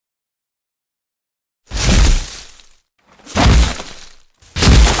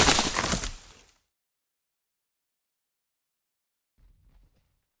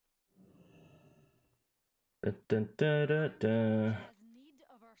Dun, dun, dun, dun, dun.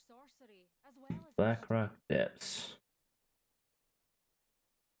 Blackrock Depths.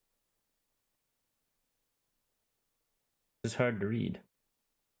 It's hard to read.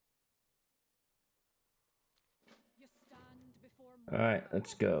 Alright,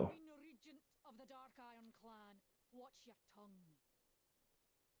 let's go. Of the Dark Iron clan, watch your tongue.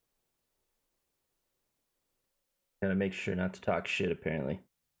 Gotta make sure not to talk shit, apparently.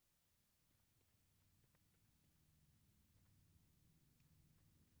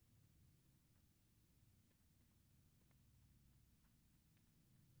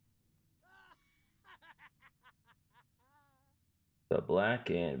 The Black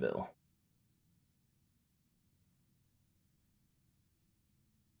Anvil.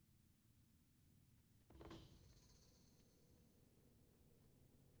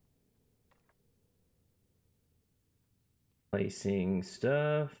 Placing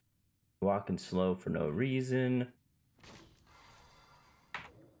stuff. Walking slow for no reason.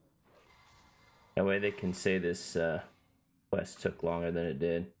 That way they can say this quest took longer than it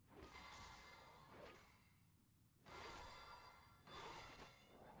did.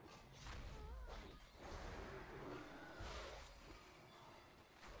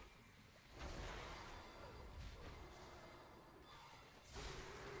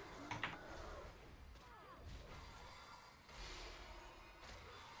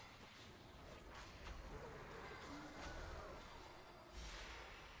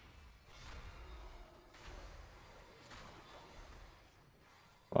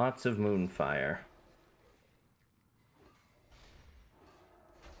 Lots of moonfire.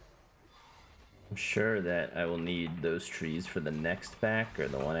 I'm sure that I will need those trees for the next pack or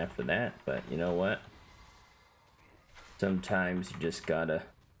the one after that, but you know what? Sometimes you just gotta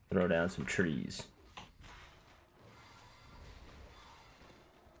throw down some trees.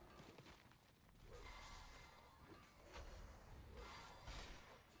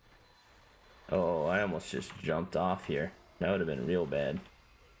 Oh, I almost just jumped off here. That would have been real bad.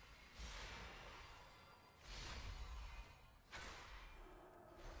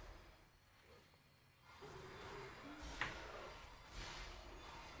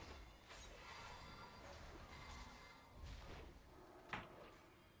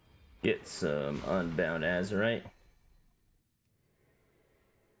 Get some unbound Azerite.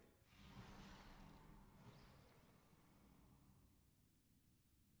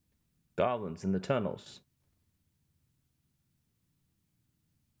 Goblins in the tunnels.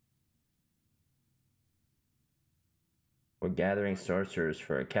 We're gathering sorcerers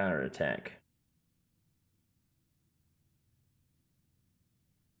for a counterattack.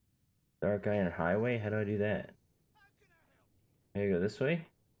 Dark Iron Highway? How do I do that? There you go, this way?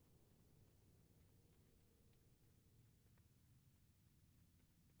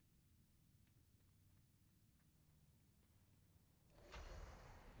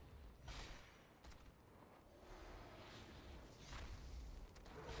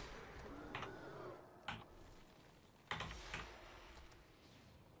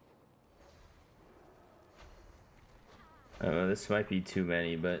 I don't know, this might be too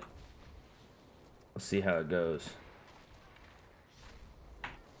many, but we'll see how it goes.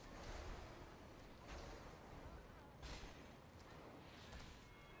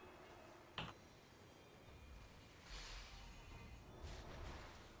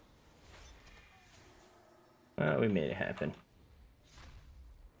 Well, we made it happen.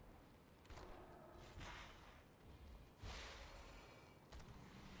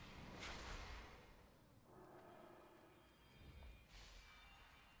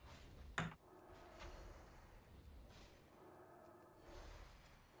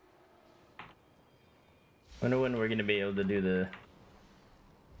 Wonder when we're gonna be able to do the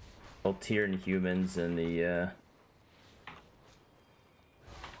Altiran humans and the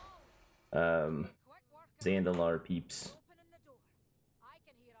Zandalar peeps.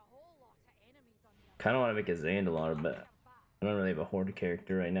 Kind of want to make a Zandalar, but I don't really have a horde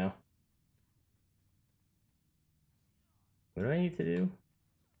character right now. What do I need to do?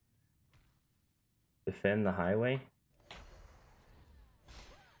 Defend the highway?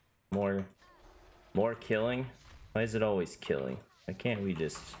 More killing? Why is it always killing? Why can't we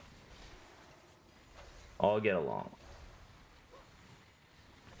just all get along?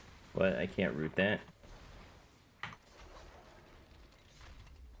 What? I can't root that?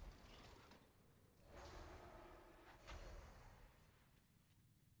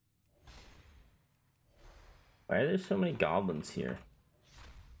 Why are there so many goblins here?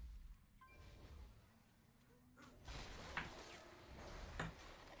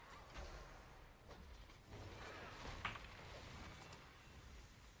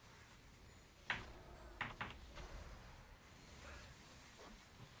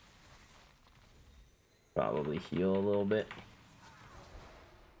 probably heal a little bit.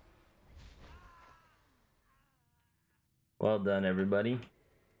 Well done, everybody.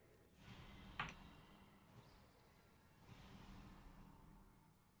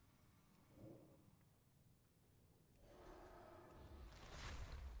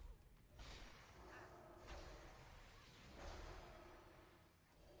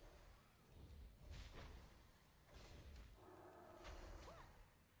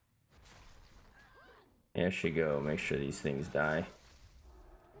 There she go. Make sure these things die.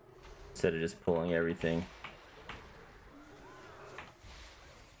 Instead of just pulling everything.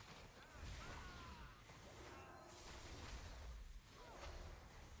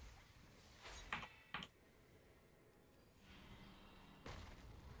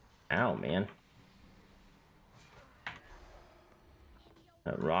 Ow, man.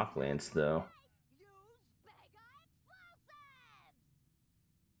 That rock lance, though.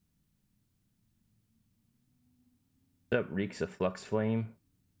 What's up, reeks of flux flame?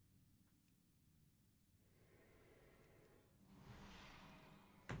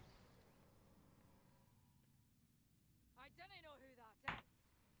 I don't know who that is,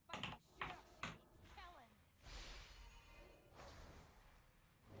 but I'm sure she needs killing.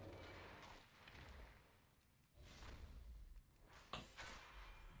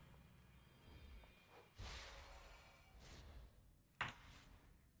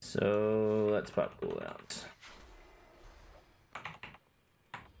 So let's pop cooldowns.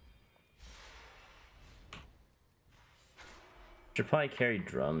 Should probably carry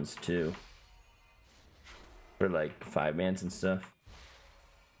drums too. For like 5-mans and stuff.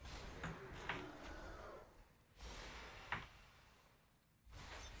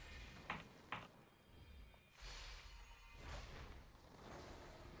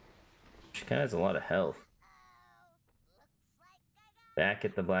 She kinda has a lot of health. Back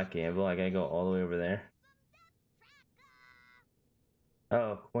at the Black Anvil, I gotta go all the way over there.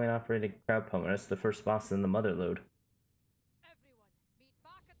 Oh, coin operated crowd pummer. That's the first boss in the mother load.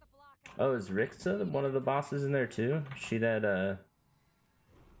 Oh, is Rixa one of the bosses in there too? Is she that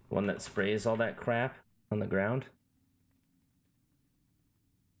one that sprays all that crap on the ground?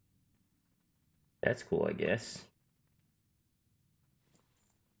 That's cool, I guess.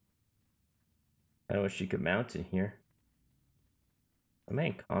 I wish you could mount in here. What am I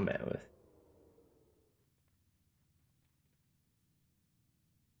in combat with?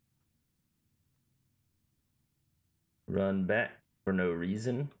 Run back for no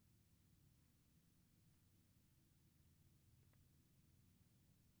reason.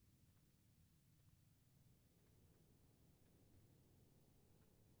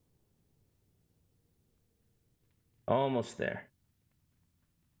 Almost there.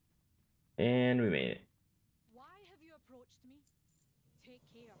 And we made it. Why have you approached me? Take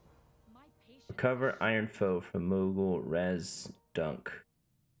care. My patience. Recover Iron Foe from Mogul Res Dunk.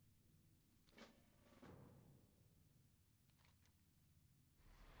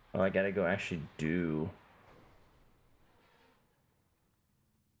 Oh, I gotta go actually do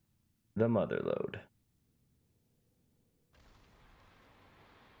the mother load.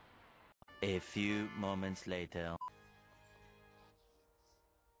 A few moments later.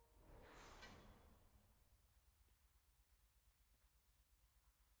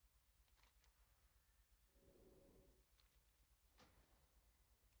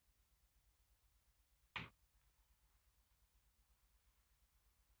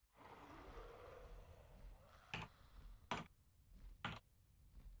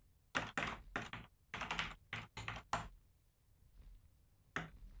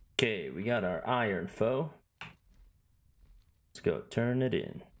 Okay, we got our Iron Foe. Let's go turn it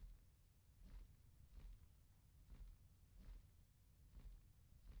in.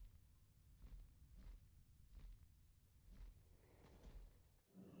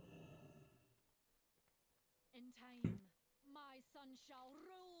 In time, my son shall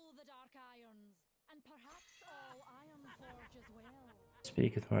rule the Dark Irons, and perhaps all Iron Forge as well.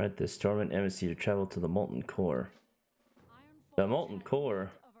 Speak with more at this Torment embassy to travel to the Molten Core. Iron The Forge Molten has Core?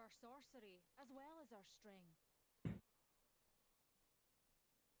 need of our sorcery as well as our string.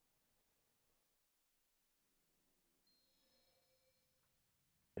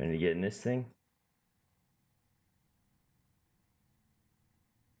 Ready to get in this thing?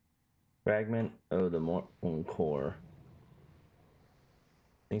 Fragment. Oh, the Molten Core.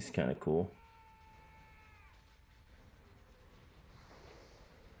 Thing's kind of cool.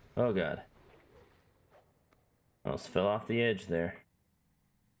 Oh god. Almost fell off the edge there.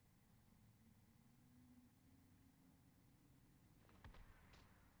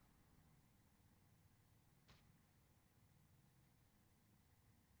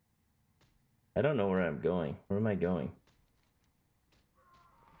 I don't know where I'm going. Where am I going?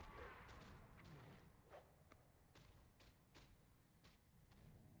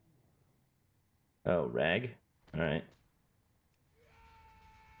 Oh, rag? Alright.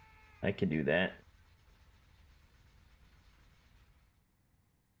 I can do that.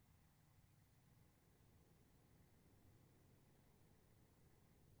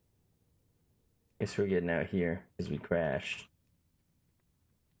 Guess we're getting out here because we crashed.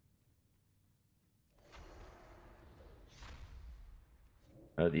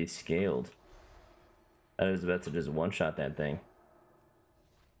 Oh, these scaled. I was about to just one-shot that thing.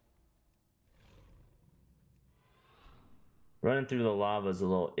 Running through the lava is a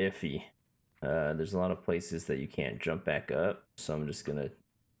little iffy. There's a lot of places that you can't jump back up, so I'm just gonna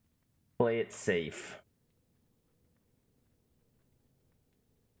play it safe.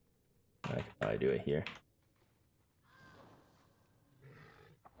 I can probably do it here.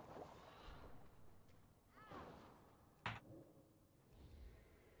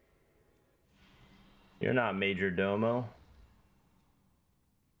 You're not Major Domo.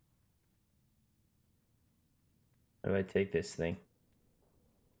 How do I take this thing?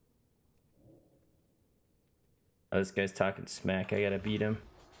 Oh, this guy's talking smack. I gotta beat him.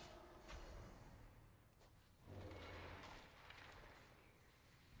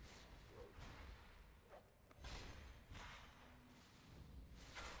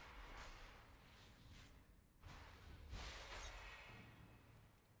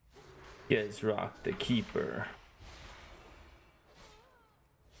 Yes, Rock the Keeper.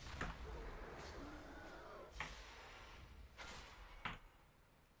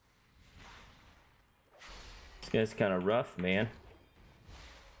 This guy's kind of rough, man.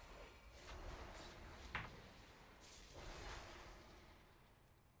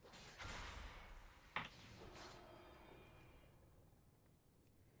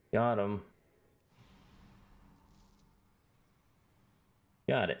 Got him.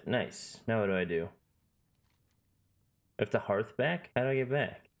 Got it. Nice. Now what do I do? I have to hearth back? How do I get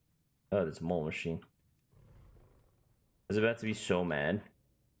back? Oh, this mole machine. I was about to be so mad.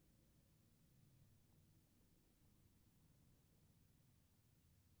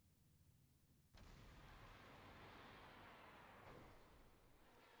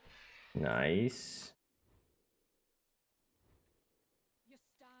 Nice. You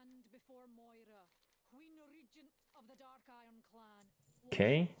stand before Moira, Queen Regent of the Dark Iron clan.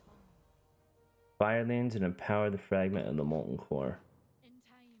 Okay. Firelands and empower the fragment of the molten core. In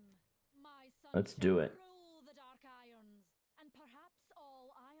time, my son Let's do it. rule the Dark Irons, and perhaps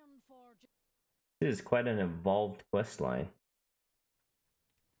all Ironforge. This is quite an involved quest line.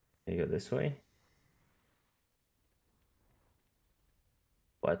 Can you go this way?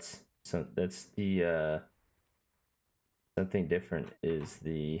 What? So that's the something different is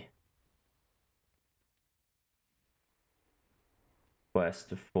the quest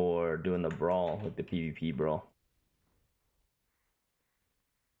for doing the brawl, like the PvP brawl.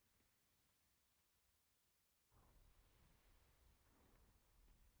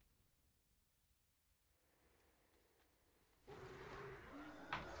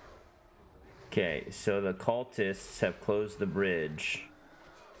 Okay, so the cultists have closed the bridge.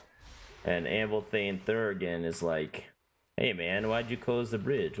 And Amblethane Thurgan is like, hey man, why'd you close the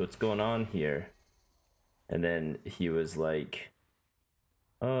bridge? What's going on here? And then he was like,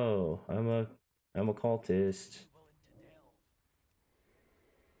 oh, I'm a cultist.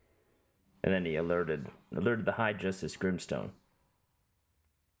 And then he alerted the High Justice Grimstone.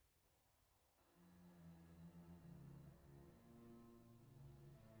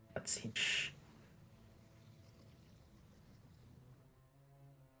 Let's see. Shh.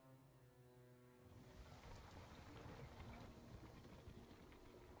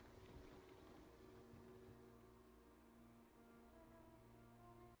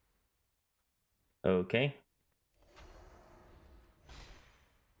 Okay.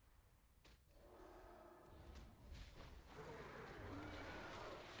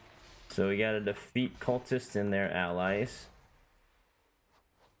 So we gotta defeat cultists and their allies.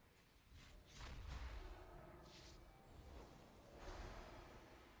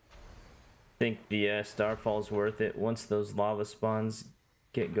 Think the Starfall's worth it once those lava spawns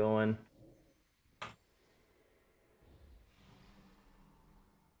get going.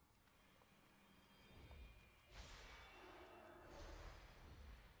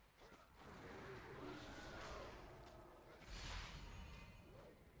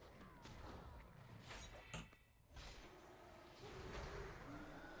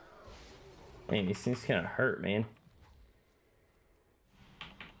 Man, these things kind of hurt, man.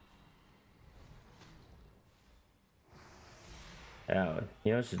 Ow,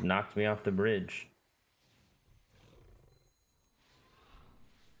 you know, it just knocked me off the bridge.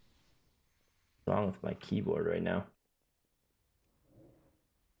 What's wrong with my keyboard right now?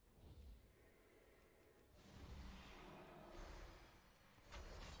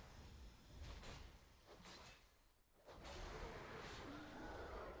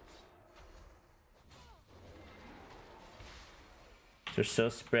 They're so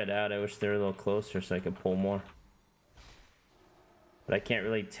spread out. I wish they were a little closer so I could pull more. But I can't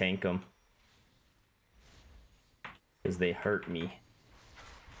really tank them because they hurt me.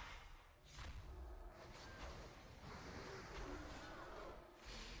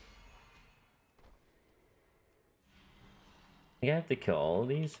 I think I have to kill all of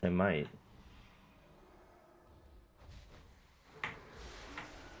these? I might. I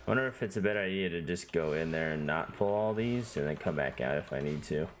wonder if it's a better idea to just go in there and not pull all these and then come back out if I need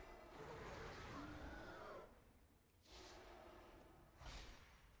to.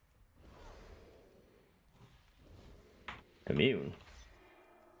 Immune.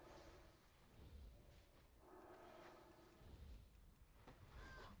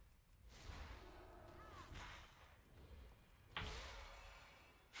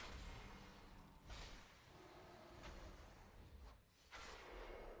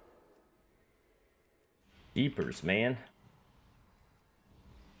 Jeepers, man.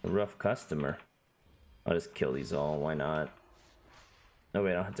 A rough customer. I'll just kill these all, why not? No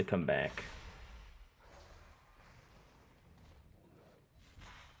way, I don't have to come back.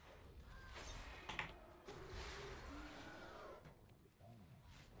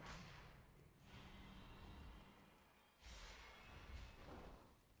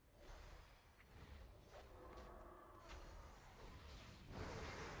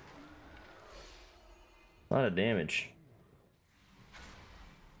 A lot of damage.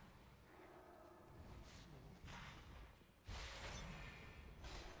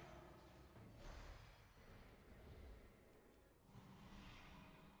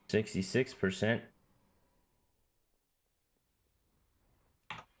 $66%.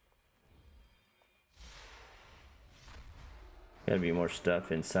 Gotta be more stuff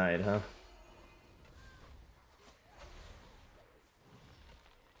inside, huh?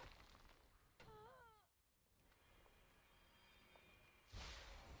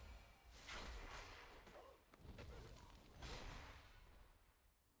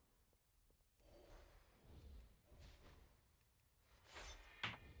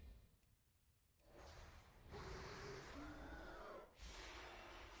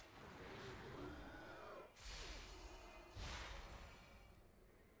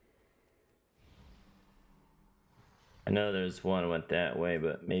 I know there's one went that way,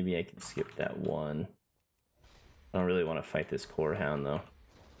 but maybe I can skip that one. I don't really want to fight this core hound though.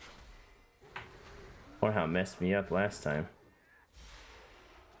 Core hound messed me up last time.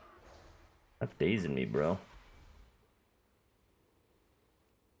 Stop dazing me, bro.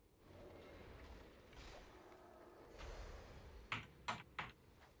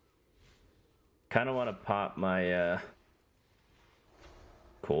 Kind of want to pop my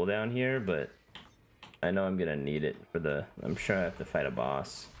cooldown here, but I know I'm gonna need it for the... I'm sure I have to fight a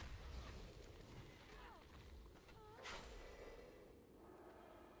boss.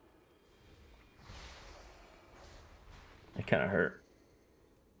 That kind of hurt.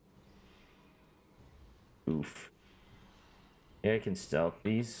 Oof. Yeah, I can stealth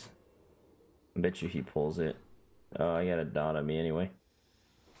these. I bet you he pulls it. Oh, I got a dot on me anyway.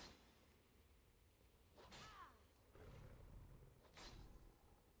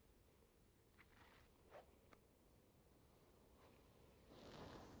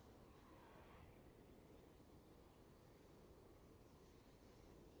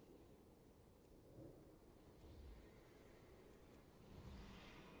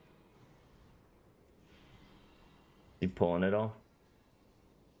 He pulling it all?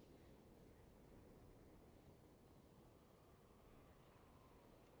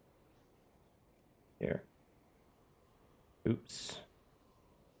 Here. Oops.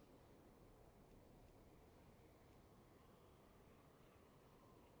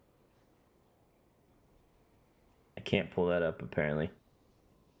 I can't pull that up apparently.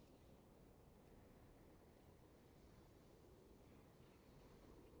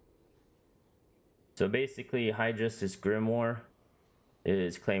 So basically, High Justice Grimoire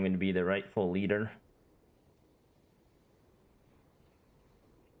is claiming to be the rightful leader.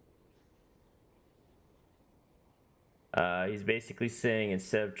 He's basically saying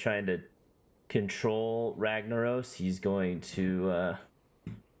instead of trying to control Ragnaros, he's going to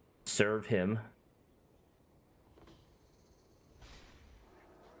serve him.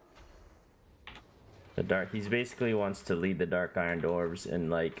 He's basically wants to lead the Dark Iron Dwarves and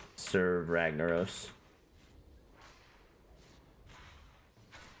like serve Ragnaros.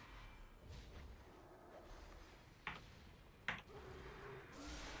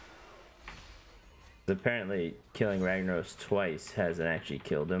 Apparently killing Ragnaros twice hasn't actually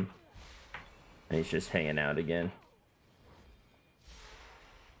killed him. And he's just hanging out again.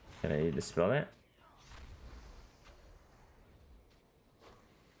 Can I dispel that?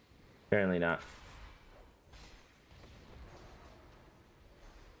 Apparently not.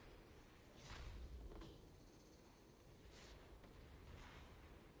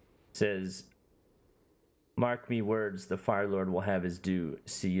 Says, mark me words, the Fire Lord will have his due.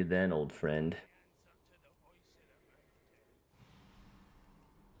 See you then, old friend.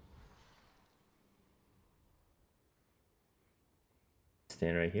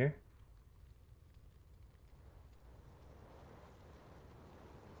 Stand right here.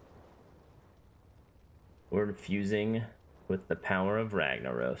 We're infusing with the power of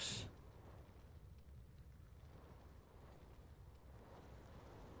Ragnaros.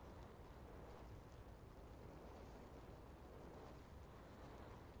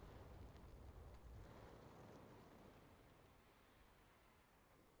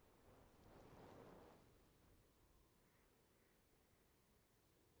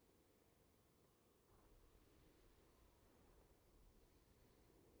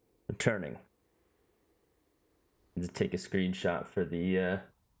 Returning. To take a screenshot for the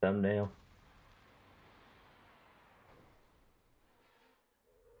thumbnail.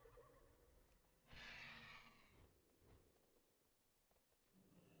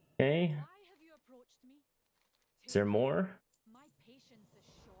 Okay. Is there more?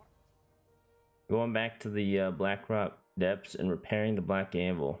 Going back to the Black Rock depths and repairing the Black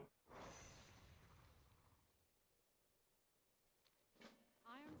Anvil.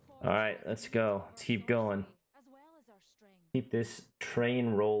 Alright, let's go. Let's keep going. Keep this train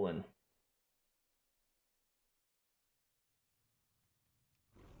rolling.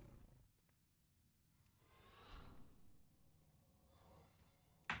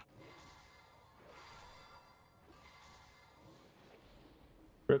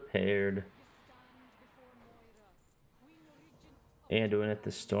 Prepared. Anduin at the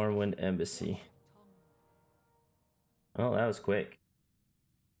Stormwind Embassy. Oh, that was quick.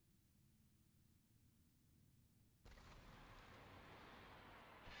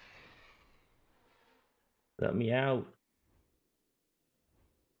 Let me out.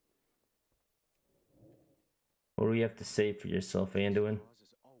 What do we have to say for yourself, Anduin?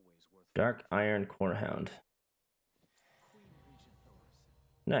 Dark Iron Corehound.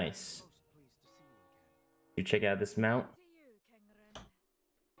 Nice. You check out this mount?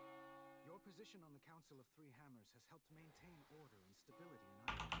 Your position on the Council of Three Hammers has helped maintain order and stability in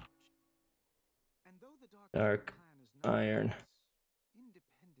Ironforge. And though the Dark Iron.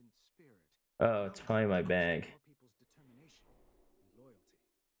 Independent spirit. Oh, it's probably my bag. People's determination and loyalty.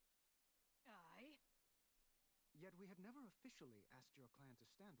 Aye. Yet we have never officially asked your clan to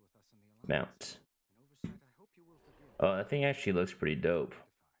stand with us in the alliance. Mount. An oversight I hope you will forgive. Oh, that thing actually looks pretty dope.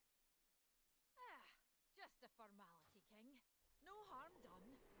 Just a formality, King. No harm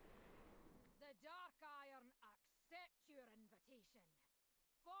done. The Dark Iron accept your invitation.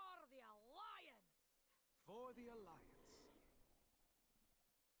 For the Alliance! For the Alliance.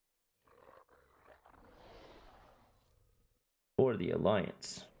 For the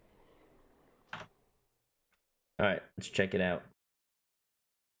Alliance. Alright, let's check it out.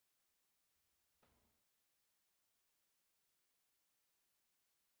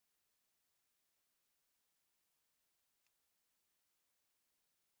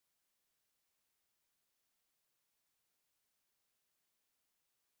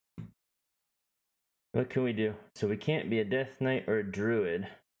 What can we do? So we can't be a Death Knight or a Druid.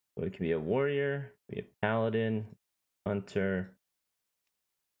 But we can be a Warrior, be a Paladin, Hunter,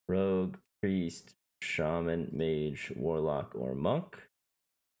 Rogue, Priest, Shaman, Mage, Warlock, or Monk.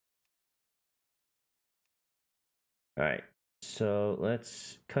 Alright, so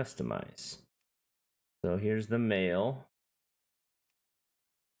let's customize. So here's the male.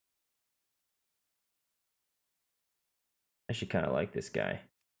 I actually kind of like this guy.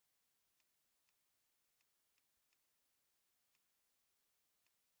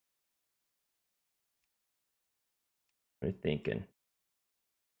 What are you thinking?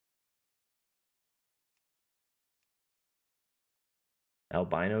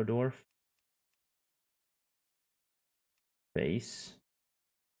 Albino dwarf? Face?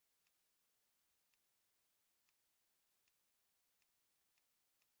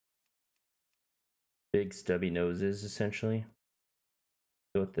 Big stubby noses, essentially.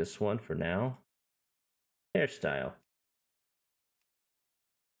 Go with this one for now. Hairstyle.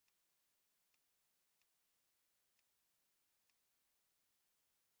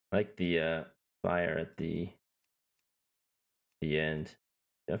 I like the fire at the end.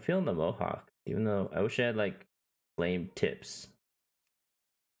 I'm feeling the mohawk, even though I wish I had like flame tips.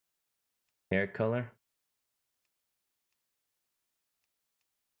 Hair color.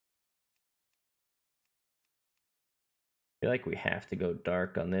 I feel like we have to go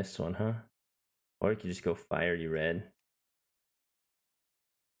dark on this one, huh? Or we could just go fiery red.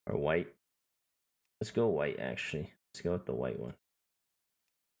 Or white. Let's go white, actually. Let's go with the white one.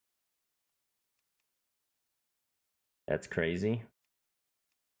 That's crazy.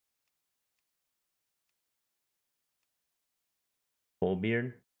 Full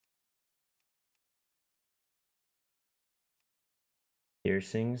beard.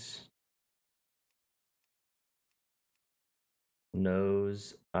 Piercings.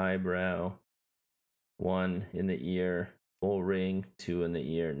 Nose, eyebrow. 1 in the ear. Full ring. 2 in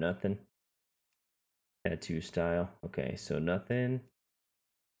the ear. Nothing. Tattoo style. Okay, so nothing.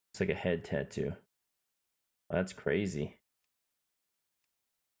 It's like a head tattoo. Oh, that's crazy.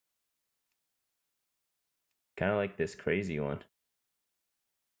 Kind of like this crazy one.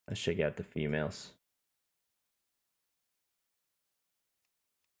 Let's check out the females.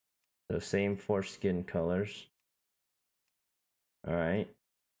 So same 4 skin colors. All right.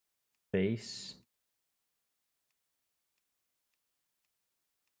 Face.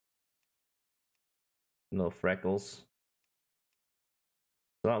 Little freckles.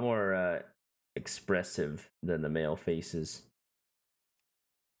 A lot more expressive than the male faces.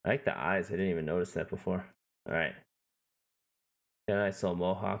 I like the eyes. I didn't even notice that before. All right. Got a nice little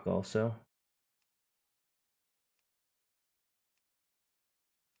mohawk also.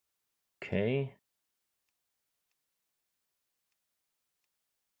 Okay.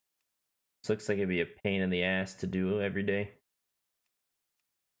 This looks like it'd be a pain in the ass to do every day.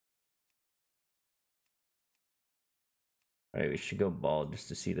 All right, we should go bald just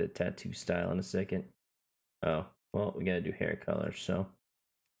to see the tattoo style in a second. Oh, well, we gotta do hair color, so.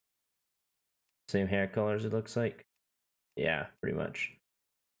 Same hair colors, it looks like. Yeah, pretty much.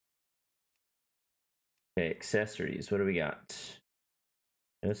 Okay, accessories. What do we got?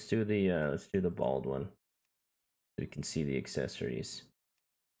 Let's do the bald one. So we can see the accessories.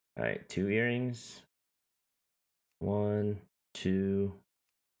 All right, 2 earrings. 1, 2.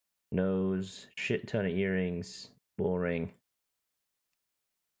 Nose. Shit ton of earrings. Bull ring.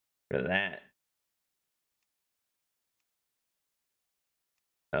 For that.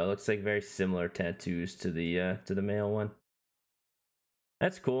 Oh, looks like very similar tattoos to the male one.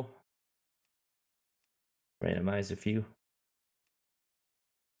 That's cool. Randomize a few.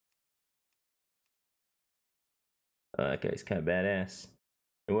 That guy's kind of badass.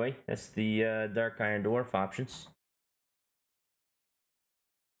 Anyway, that's the Dark Iron Dwarf options.